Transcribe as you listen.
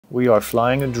We are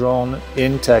flying a drone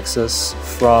in Texas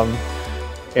from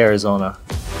Arizona.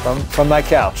 From my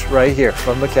couch, right here,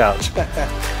 from the couch.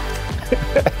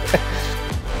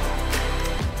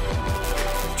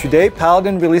 Today,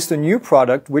 Paladin released a new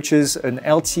product, which is an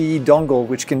LTE dongle,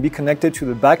 which can be connected to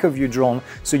the back of your drone,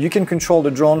 so you can control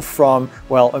the drone from,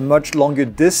 well, a much longer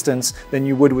distance than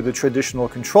you would with a traditional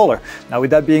controller. Now, with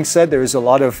that being said, there is a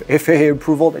lot of FAA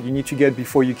approval that you need to get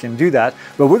before you can do that,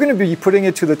 but we're going to be putting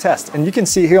it to the test. And you can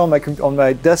see here on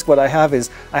my desk what I have is,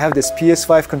 I have this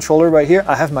PS5 controller right here,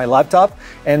 I have my laptop,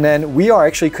 and then we are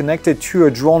actually connected to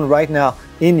a drone right now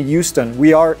in Houston.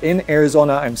 We are in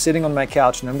Arizona. I'm sitting on my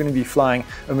couch and I'm going to be flying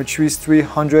a Matrice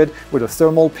 300 with a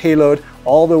thermal payload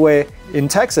all the way in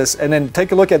Texas. And then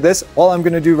take a look at this. All I'm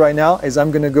going to do right now is I'm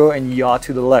going to go and yaw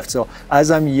to the left. So as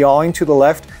I'm yawing to the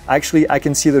left, actually I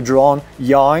can see the drone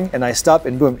yawing, and I stop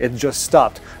and boom, it just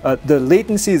stopped. The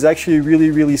latency is actually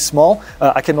really small.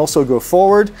 I can also go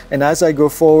forward, and as I go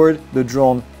forward, the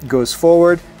drone goes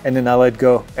forward, and then I let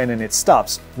go and then it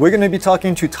stops. We're going to be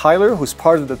talking to Tyler, who's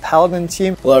part of the Paladin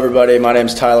team. Hello everybody, my name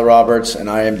is Tyler Roberts and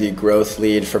I am the growth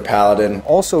lead for Paladin.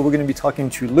 Also, we're going to be talking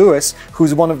to Lewis,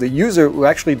 who's one of the users who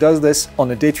actually does this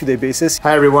on a day-to-day basis.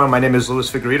 Hi everyone, my name is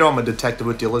Lewis Figueiredo. I'm a detective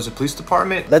with the Elizabeth Police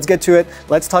Department. Let's get to it.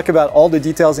 Let's talk about all the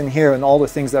details in here and all the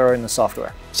things that are in the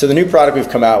software. So the new product we've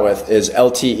come out with is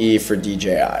LTE for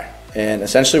DJI. And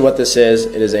essentially what this is,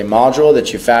 it is a module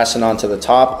that you fasten onto the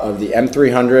top of the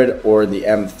M300 or the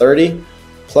M30,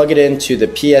 plug it into the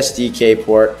PSDK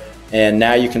port, and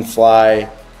now you can fly,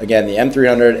 again, the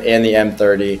M300 and the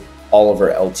M30 all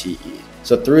over LTE.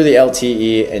 So through the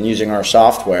LTE and using our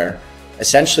software,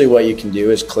 essentially what you can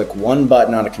do is click one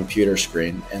button on a computer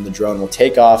screen and the drone will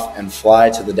take off and fly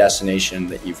to the destination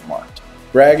that you've marked.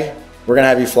 Greg, we're gonna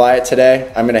have you fly it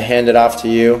today. I'm gonna hand it off to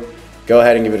you. Go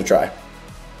ahead and give it a try.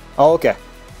 Oh, okay.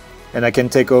 And I can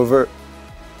take over.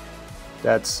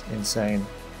 That's insane.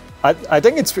 I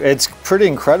think it's pretty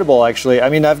incredible, actually. I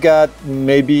mean, I've got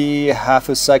maybe half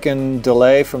a second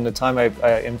delay from the time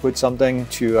I input something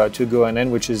to going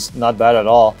in, which is not bad at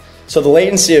all. So the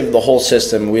latency of the whole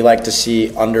system, we like to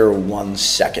see under 1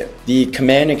 second. The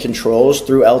command and controls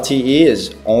through LTE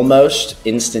is almost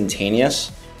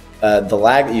instantaneous. The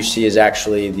lag that you see is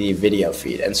actually the video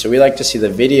feed. And so we like to see the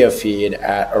video feed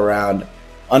at around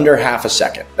under half a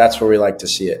second. That's where we like to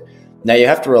see it. Now you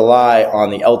have to rely on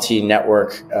the LTE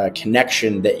network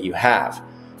connection that you have.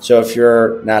 So if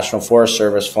you're National Forest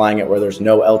Service flying it where there's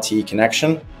no LTE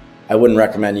connection, I wouldn't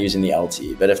recommend using the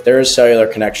LTE. But if there is cellular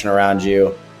connection around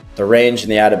you, the range and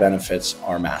the added benefits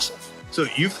are massive. So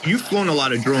you've flown a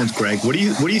lot of drones, Greg. What do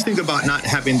you think about not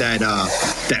having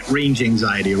that range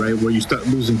anxiety, right? Where you start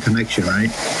losing connection, right?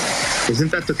 Isn't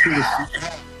that the coolest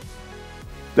feature?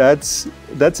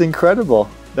 That's incredible.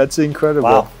 That's incredible.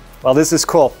 Wow. Well, this is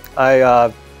cool.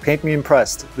 Paint me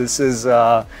impressed. This is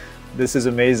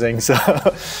amazing. So,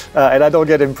 and I don't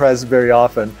get impressed very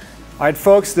often. All right,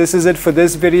 folks, this is it for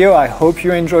this video. I hope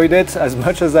you enjoyed it as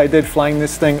much as I did flying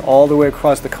this thing all the way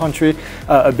across the country.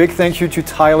 A big thank you to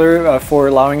Tyler for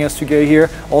allowing us to get here.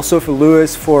 Also for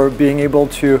Lewis for being able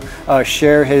to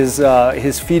share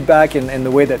his feedback and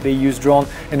the way that they use drone.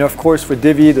 And of course for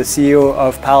Divy, the CEO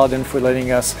of Paladin, for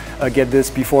letting us get this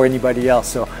before anybody else.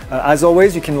 So as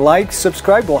always, you can like,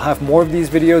 subscribe. We'll have more of these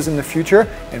videos in the future,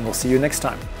 and we'll see you next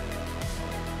time.